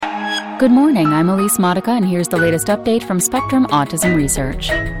Good morning, I'm Elise Modica, and here's the latest update from Spectrum Autism Research.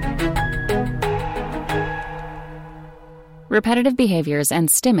 Repetitive Behaviors and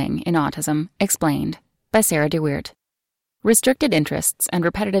Stimming in Autism Explained by Sarah DeWeert. Restricted interests and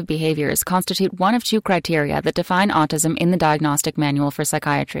repetitive behaviors constitute one of two criteria that define autism in the Diagnostic Manual for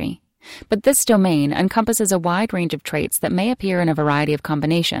Psychiatry. But this domain encompasses a wide range of traits that may appear in a variety of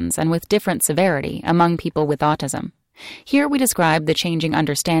combinations and with different severity among people with autism. Here we describe the changing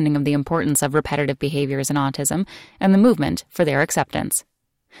understanding of the importance of repetitive behaviors in autism and the movement for their acceptance.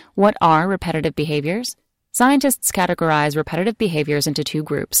 What are repetitive behaviors? Scientists categorize repetitive behaviors into two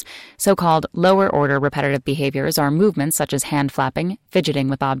groups. So-called lower-order repetitive behaviors are movements such as hand flapping, fidgeting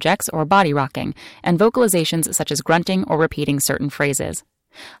with objects, or body rocking, and vocalizations such as grunting or repeating certain phrases.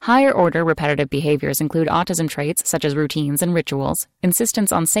 Higher-order repetitive behaviors include autism traits such as routines and rituals,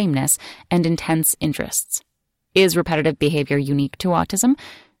 insistence on sameness, and intense interests. Is repetitive behavior unique to autism?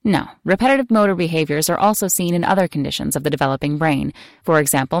 No. Repetitive motor behaviors are also seen in other conditions of the developing brain. For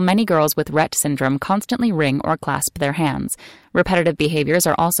example, many girls with Rett syndrome constantly wring or clasp their hands. Repetitive behaviors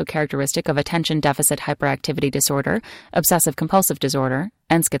are also characteristic of attention deficit hyperactivity disorder, obsessive-compulsive disorder,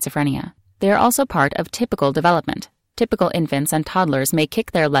 and schizophrenia. They are also part of typical development. Typical infants and toddlers may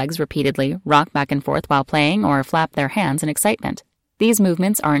kick their legs repeatedly, rock back and forth while playing, or flap their hands in excitement. These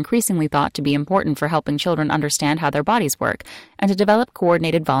movements are increasingly thought to be important for helping children understand how their bodies work and to develop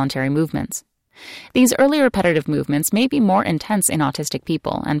coordinated voluntary movements. These early repetitive movements may be more intense in autistic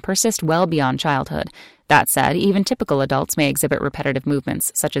people and persist well beyond childhood. That said, even typical adults may exhibit repetitive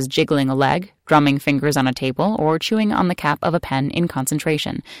movements, such as jiggling a leg, drumming fingers on a table, or chewing on the cap of a pen in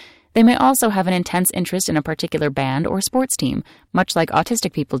concentration. They may also have an intense interest in a particular band or sports team, much like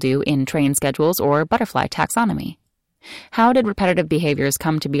autistic people do in train schedules or butterfly taxonomy. How did repetitive behaviors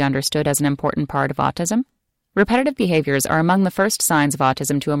come to be understood as an important part of autism? Repetitive behaviors are among the first signs of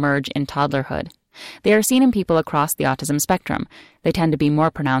autism to emerge in toddlerhood. They are seen in people across the autism spectrum. They tend to be more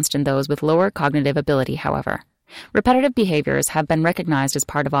pronounced in those with lower cognitive ability, however. Repetitive behaviors have been recognized as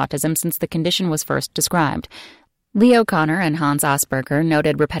part of autism since the condition was first described. Lee O'Connor and Hans Asperger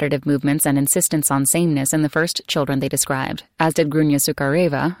noted repetitive movements and insistence on sameness in the first children they described, as did Grunya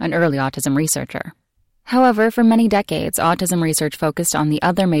Sukareva, an early autism researcher. However, for many decades, autism research focused on the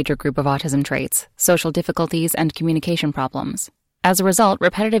other major group of autism traits, social difficulties and communication problems. As a result,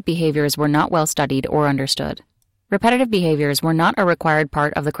 repetitive behaviors were not well studied or understood. Repetitive behaviors were not a required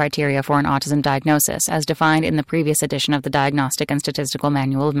part of the criteria for an autism diagnosis, as defined in the previous edition of the Diagnostic and Statistical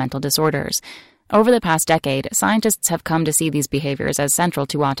Manual of Mental Disorders. Over the past decade, scientists have come to see these behaviors as central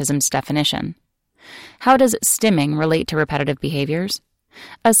to autism's definition. How does stimming relate to repetitive behaviors?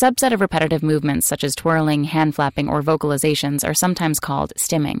 A subset of repetitive movements such as twirling, hand flapping, or vocalizations are sometimes called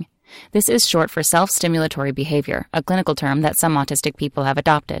stimming. This is short for self-stimulatory behavior, a clinical term that some autistic people have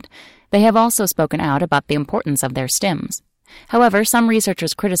adopted. They have also spoken out about the importance of their stims. However, some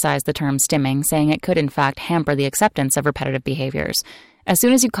researchers criticize the term stimming, saying it could in fact hamper the acceptance of repetitive behaviors. As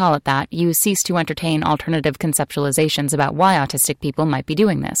soon as you call it that, you cease to entertain alternative conceptualizations about why autistic people might be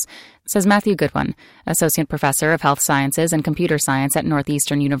doing this, says Matthew Goodwin, Associate Professor of Health Sciences and Computer Science at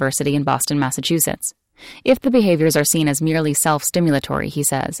Northeastern University in Boston, Massachusetts. If the behaviors are seen as merely self-stimulatory, he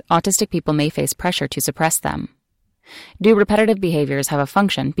says, autistic people may face pressure to suppress them. Do repetitive behaviors have a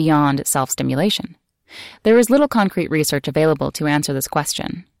function beyond self-stimulation? There is little concrete research available to answer this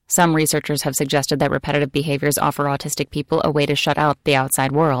question. Some researchers have suggested that repetitive behaviors offer autistic people a way to shut out the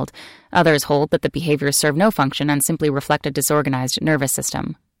outside world. Others hold that the behaviors serve no function and simply reflect a disorganized nervous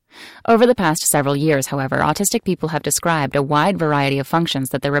system. Over the past several years, however, autistic people have described a wide variety of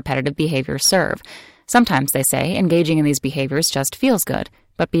functions that their repetitive behaviors serve. Sometimes, they say, engaging in these behaviors just feels good.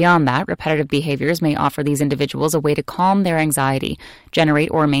 But beyond that, repetitive behaviors may offer these individuals a way to calm their anxiety, generate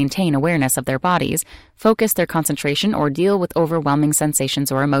or maintain awareness of their bodies, focus their concentration, or deal with overwhelming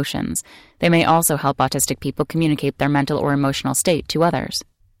sensations or emotions. They may also help autistic people communicate their mental or emotional state to others.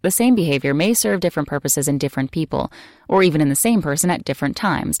 The same behavior may serve different purposes in different people, or even in the same person at different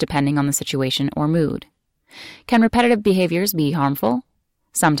times, depending on the situation or mood. Can repetitive behaviors be harmful?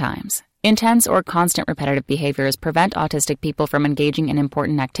 Sometimes. Intense or constant repetitive behaviors prevent autistic people from engaging in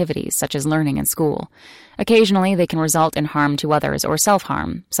important activities, such as learning in school. Occasionally, they can result in harm to others or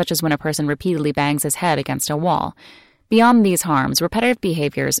self-harm, such as when a person repeatedly bangs his head against a wall. Beyond these harms, repetitive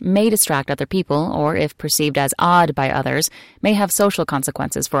behaviors may distract other people, or, if perceived as odd by others, may have social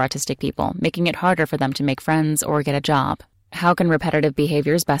consequences for autistic people, making it harder for them to make friends or get a job. How can repetitive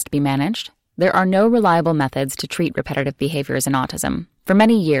behaviors best be managed? There are no reliable methods to treat repetitive behaviors in autism. For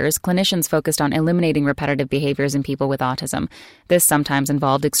many years, clinicians focused on eliminating repetitive behaviors in people with autism. This sometimes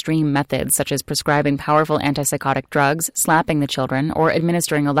involved extreme methods such as prescribing powerful antipsychotic drugs, slapping the children, or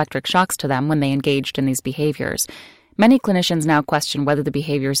administering electric shocks to them when they engaged in these behaviors. Many clinicians now question whether the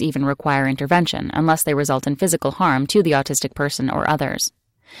behaviors even require intervention unless they result in physical harm to the autistic person or others.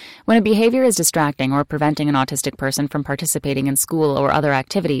 When a behavior is distracting or preventing an autistic person from participating in school or other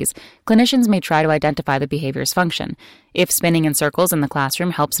activities, clinicians may try to identify the behavior's function. If spinning in circles in the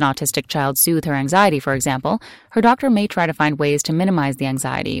classroom helps an autistic child soothe her anxiety, for example, her doctor may try to find ways to minimize the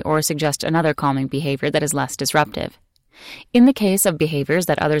anxiety or suggest another calming behavior that is less disruptive. In the case of behaviors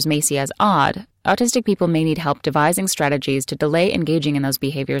that others may see as odd, autistic people may need help devising strategies to delay engaging in those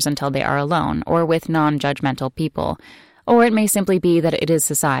behaviors until they are alone or with non-judgmental people. Or it may simply be that it is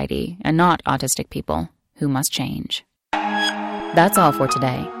society, and not autistic people, who must change. That's all for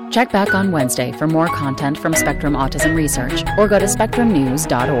today. Check back on Wednesday for more content from Spectrum Autism Research, or go to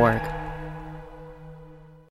spectrumnews.org.